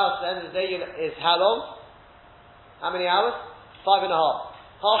 hours at the end of the day is how long? How many hours? 5.5.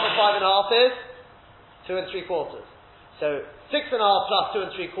 Half of 5.5 is 2 3/4. So 6.5 plus 2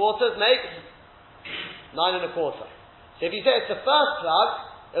 3/4 makes 9.25. So if you say it's the first plug,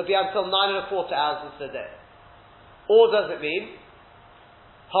 it'll be until 9.25 hours into the day. Or does it mean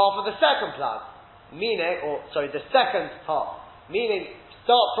half of the second plug? The second half. Meaning,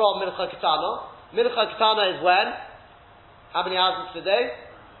 start from Mincha Ketana. Mincha Ketana is when? How many hours into the day?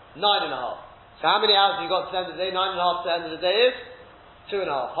 9.5. So how many hours have you got to the end of the day? 9.5 to the end of the day is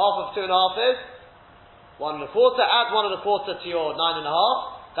 2.5. Half of 2.5 is 1.25. Add 1.25 to your 9.5.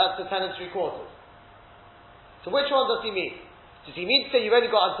 That's the 10 3/4. So which one does he mean? Does he mean to say you've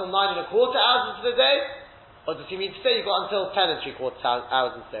only got until 9.25 hours into the day? Or does he mean to say you've got until 10 3/4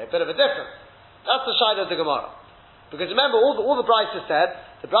 hours into the day? A bit of a difference. That's the shayla of the Gemara. Because remember, all the Brisa said,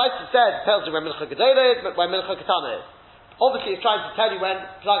 tells you when Mincha Gedolah is, when Mincha Ketana is. Obviously it's trying to tell you when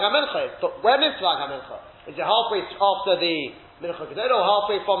Plag HaMincha is, but when is Plag HaMincha? Is it halfway after the Mincha Gedolah or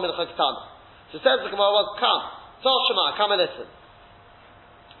halfway from Mincha Ketana? So says the Gemara, well, come. Tzal Shema, come and listen.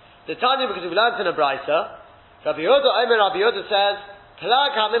 The Tanya, because we learned in a Brisa, Rabbi Yehuda says,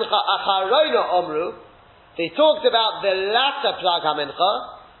 Plag HaMincha Acharoina Omru, they talked about the latter Plag HaMincha,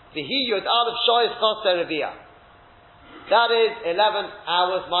 V'hi Yud Aleph Shoyes Choser Reviyah. That is 11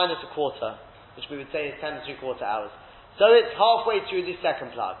 hours minus a quarter, which we would say is 10 3/4 hours. So it's halfway through the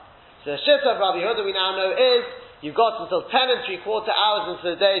second plug. So the shit of Rabbi Yehuda we now know is, you've got until 10 3/4 hours into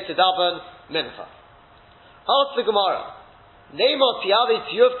the day to daven mincha. Ask the Gemara,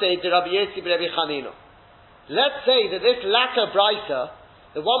 let's say that this latter brisa,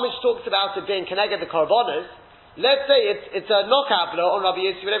 the one which talks about it being connected the karbonos, let's say it's a knockout blow on Rabbi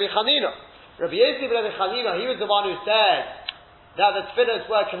Yossi ben Rabbi Chanina. Rabbi Yossi ben Rabbi Chanina, he was the one who said that the tefillos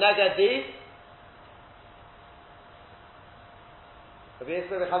were connected the Rabbi Yossi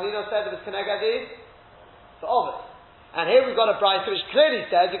ben Rabbi Chanina said it was connected the ovis. And here we've got a brisa which clearly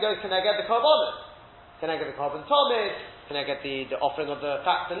says it goes connected the karbonos, connected the carbon tomis, connected the offering of the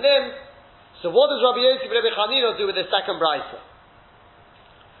fats and limbs. So what does Rabbi Yossi ben Rabbi Chanina do with the second brisa?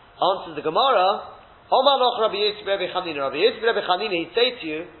 Answers the Gemara, Omar loch Rabbi Yossi ben Rabbi Chanina. Rabbi Yossi ben Rabbi Chanina, he'd say to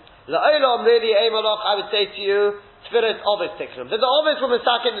you, La'olam really Eimaloch, I would say to you, Tfilas Ovis Tikram. That the Ovis were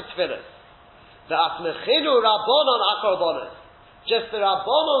misakin the Tfilas. The Asmechinu Rabbonon Akarbonos. Just the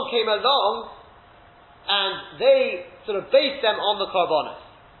Rabbonon came along and they sort of based them on the Karbonos.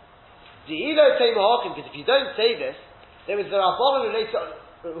 The Elo Teimahokim, because if you don't say this, there was the Rabbonon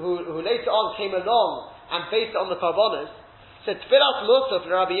who later on came along and based it on the Karbonos. Said Tfilas Musaf,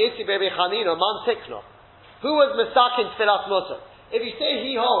 Rabbi Yossi ben Rabbi Chanina, Man Tikno. Who was misakin Tfilas Musaf? If you say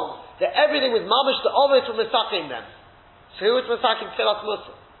he holds that everything was mamish, the ovis were misaking them. So who was misaking Tfilas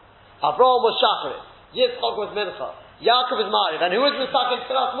Musaf? Avraham was Shacharit, Yitzchak was Mincha, Yaakov was Mariv, and who was misaking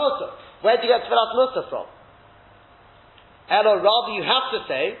Tfilas Musaf? Where did you get Tfilas Musaf from? Or rather, you have to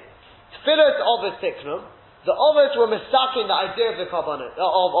say Tfilas ovis tiknum. The ovis were misaking the idea of the karbonos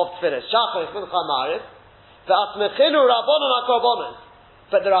of Tfilas. Shacharit, Mincha, Mariv. The Asmechinu Rabbonon HaKarbonos.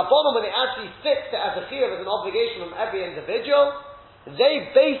 But the Rabbonon, when they actually fixed it as a chiyuv, as an obligation from every individual, they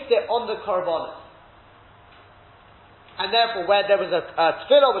based it on the karbonos. And therefore, where there was a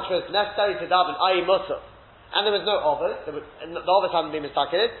tefillah which was necessary to daven, i.e. musaf, and there was no ovis, the ovis hadn't been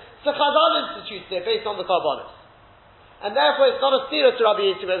mistaken, so Chazal instituted it based on the karbonos. And therefore, it's not a stira to Rabbi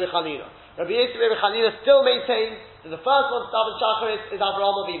Yossi ben Rabbi Chanina. Rabbi Yossi ben Rabbi Chanina still maintains that the first one to daven shacharis is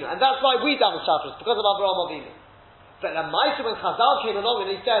Avraham Avinu, and that's why we daven shacharis, because of Avraham Avinu. But the Maisa, when Chazal came along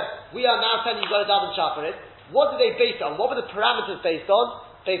and he said, we are now telling you you've got to daven shacharis, what did they base it on? What were the parameters based on?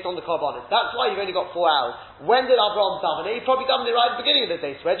 Based on the karbonos. That's why you've only got 4 hours. When did Avraham daven it? He probably davened it right at the beginning of the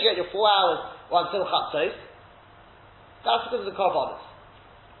day. So where did you get your 4 hours or until Chatzos? That's because of the karbonos.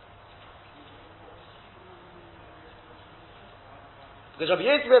 Because Rabbi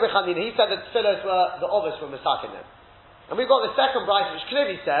Yossi ben Rabbi Chanina, he said that the ovis were misaking them. And we've got the second brisa which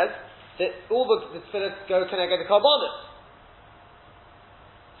clearly says that all the tefillos go connect the karbonos.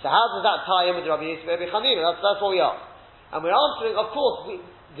 So how does that tie in with Rabbi Yossi ben Rabbi Chanina? That's what we ask. And we're answering, of course,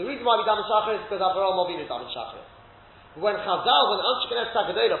 the reason why we daven shacharis is because Avraham Avinu daven shacharis. When Chazal, when Anshe Knesset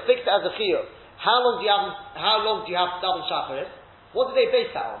HaGedolah fixed it as a chiyuv, how long do you have to daven shacharis? What did they base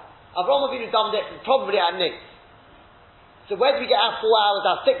that on? Avraham Avinu davened it probably at night. So where do we get our 4 hours,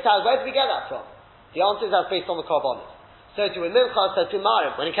 our 6 hours? Where do we get that from? The answer is that's based on the karbonos. So to Mincha, so to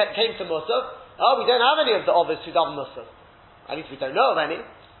Mariv, when it came to Musaf, we don't have any of the others who daven Musaf. At least we don't know of any.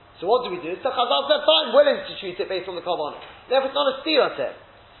 So what do we do? So Chazal said, fine, we'll institute it based on the karbonos. Therefore it's not a steer to it.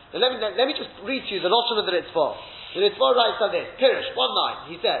 Now let me just read to you the Lashon of the Ritzvah. The Ritzvah writes like this, Pirish,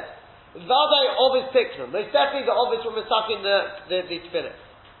 1:9, he says, Vadai ovis tiknum. Most definitely the ovis were misaking the tefillah.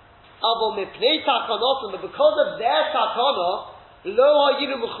 Avo mipnei takanosim, but because of their takana, lo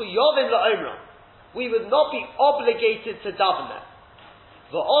hayinu mechuyovim la'omra. We would not be obligated to daven them.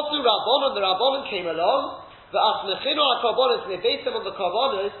 The Rabbonon came along, V'as mechinu ha-karbonos, and they base them on the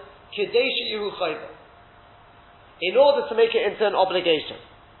karbonos, kedei she'yihu chayva, in order to make it into an obligation.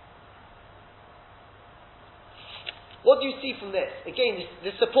 What do you see from this? Again,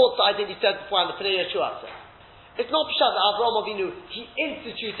 this supports the idea we said before on the Pnei Yeshua. It's not pshat that Avraham Avinu, he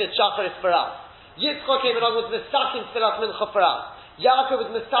instituted Shacharis for us. Yitzchak came along with Mistakin Tfilas Mincha for us. Yaakov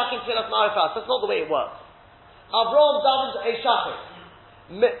with Mistakin Tfilas Ma'ariv for us. That's not the way it works. Avraham davened a Shacharis.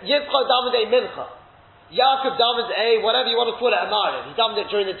 Yitzchak davened a Mincha. Yaakov davened a, whatever you want to call it, a Ma'ariv. He davened it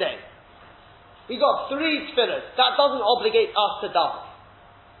during the day. We got 3 tefillahs. That doesn't obligate us to daven.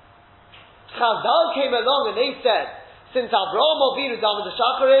 Chazal came along and they said, since Avraham Avinu davened the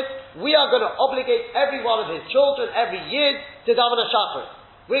Shacharis, we are going to obligate every one of his children, every Yid, to daven a Shacharis.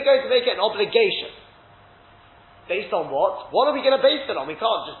 We're going to make it an obligation. Based on what? What are we going to base it on? We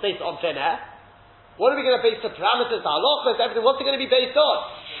can't just base it on thin air. What are we going to base the parameters, the halachas, everything? What's it going to be based on?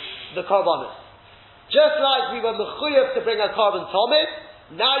 The karbanos. Just like we were mechuyev to bring a carbon tomid,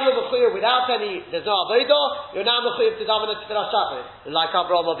 now you're mechuyev without any, there's no avodah, you're now mechuyev to daven a tefillah Shacharis, like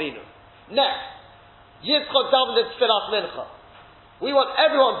Avraham Avinu. Next. Yitzchak daven the tefillas mincha. We want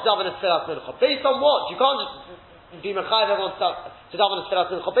everyone to daven the tefillas mincha. Based on what? You can't just be mechayiv everyone to daven the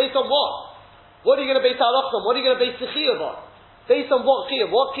tefillas mincha. Based on what? What are you going to base halachas on? What are you going to base the chiyuv on? Based on what chiyuv?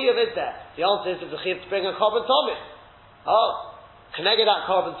 What chiyuv is there? The answer is the chiyuv to bring a carbon tomid. Oh, connect that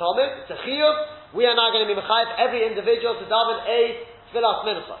carbon tomid. It's a chiyuv. We are now going to be mechayiv every individual to daven a tefillas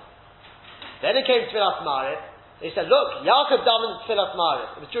mincha. Then it came tefillas ma'ariv. They said, look, Yaakov daven the tefillas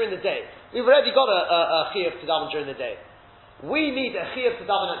ma'ariv. It was during the day. We've already got a chiyuv to daven during the day. We need a chiyuv to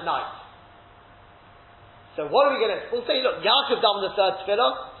daven at night. So what are we going to... We'll say, look, Yaakov daven the 3rd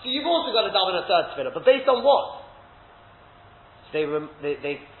tefillah, so you've also got to daven a 3rd tefillah. But based on what? So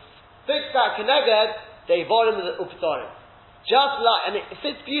they fixed that keneged, they vorim with the uptorim. Just like, and it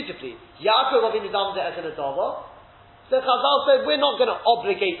fits beautifully. Yaakov Avinu davened it as an adova. So Chazal said, we're not going to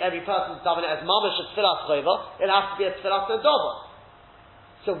obligate every person to daven it as mamash a tefillah chayva. It has to be a tefillah adova.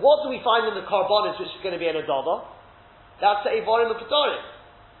 So what do we find in the karbonis which is going to be an adova? That's the evorim of Petorim.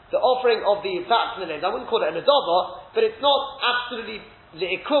 The offering of the fats and the limbs. I wouldn't call it an adova, but it's not absolutely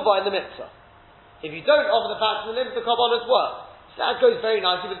li'ikuva in the mitzvah. If you don't offer the fats and the limbs, the karbonis work. So that goes very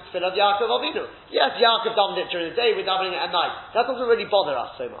nicely with the tefillah of Yaakov Avinu. Yes, Yaakov davened it during the day, we're davening it at night. That doesn't really bother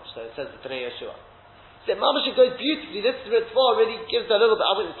us so much, so it says the Pnei Yeshua. So Mamash, it goes beautifully. This mitzvah really gives a little bit,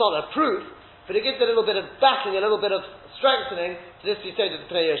 I mean, it's not a proof, but it gives a little bit of backing, a little bit of strengthening to this you say to the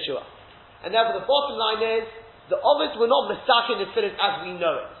Pnei Yeshua. And therefore the bottom line is, the Ovid were not mistaken in tefillahs as we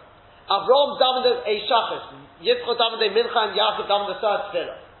know it. Avraham davened a Shacharis, Yitzchak davened a Mincha, and Yaakov davened the 3rd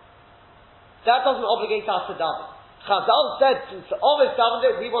tefillah. That doesn't obligate us to daven. Chazal said, since the Ovid davened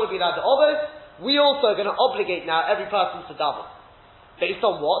it, we want to be like the Ovid, we also are going to obligate now every person to daven. Based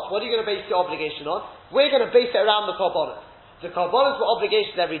on what? What are you going to base your obligation on? We're going to base it around the karbonos. The karbonos were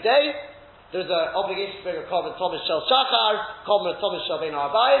obligations every day. There's an obligation to bring a carbon Thomas Shel Shachar, carbon Thomas Shel Ben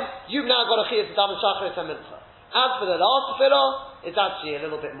Arbaim. You've now got a chiyuv to daven Shachar and Mincha. As for the last tefillah, it's actually a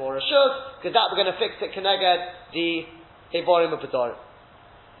little bit more reshus, because that we're going to fix it keneged the evorim of Petorim.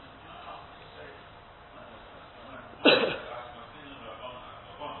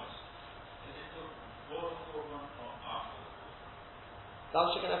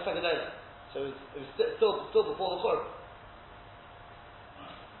 So it was still before the Churban.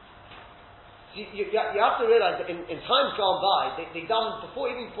 You have to realize that in times gone by, they done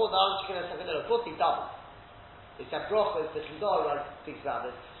even before the Anshikin and Sakadera, of course they done. They said brachas, the Chizar speaks about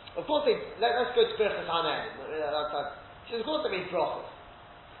this. Of course let's go to Birchas Hanem. Of course they made brachas.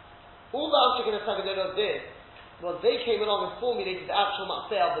 All the Anshikin and Sakadera did was they came along and formulated the actual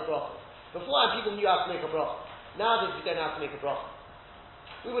matzeh of the brachas. Beforehand people knew how to make a bracha. Nowadays we don't know how to make a bracha.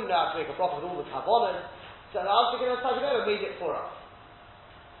 We wouldn't know how to make a bracha with all the kavanas. So the Anshikin and Sakadera made it for us.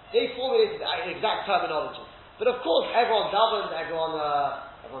 They formulated the exact terminology. But of course, everyone davens, everyone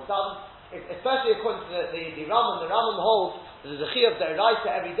davens, especially according to the Rambam. The Rambam holds that there's a chiyuv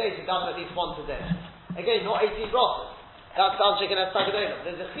deraisa every day to daven at least once a day. Again, not 18 brachas. That's Anshikin and Sakadena.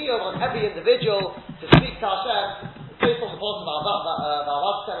 There's a chiyuv on every individual to speak to Hashem. It's based on the bottom of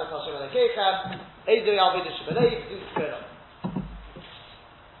Ba'avav Hashem and Ekechem, Eidei Alvidish B'nei, do tefillah.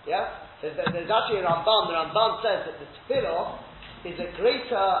 Yeah? There's actually a Ramban. The Ramban says that the tefillah is a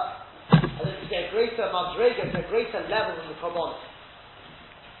greater, madrega, it's a greater level than the korban.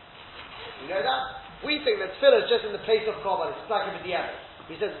 You know that? We think that tefillah is just in the place of korban. It's like a b'diavad.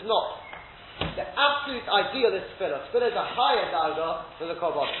 He says it's not. The absolute ideal is tefillah. Tefillah is a higher darga than the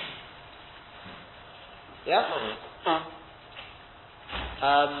korban. Yeah?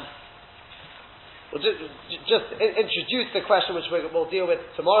 We'll just introduce the question which we'll deal with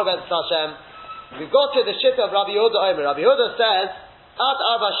tomorrow, Ben Hashem. We've got to the shitta of Rabbi Yehuda Omer. Rabbi Yehuda says, Ad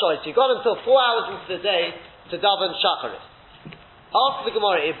Arba Shoyt. You got until 4 hours into the day to daven Shacharis. Ask the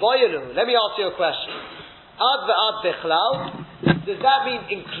Gemara, Iboyelu. Let me ask you a question. Ad ve'ad bechlal. Does that mean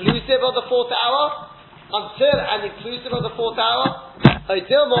inclusive of the 4th hour? Until and inclusive of the 4th hour?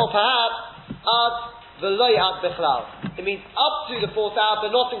 Until more perhaps, Ad ve'loy ad bechlal. It means up to the 4th hour,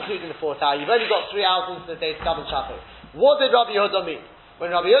 but not including the 4th hour. You've only got 3 hours into the day to daven Shacharis. What did Rabbi Yehuda mean?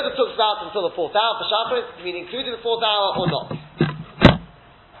 When Rabbi Yehuda talks about until the 4th hour for Shacharis, you mean including the 4th hour or not?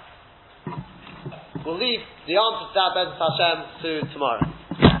 We'll leave the answer to that, Ben Hashem, to tomorrow.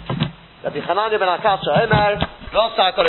 Rabbi Chananya ben Akasha Omer,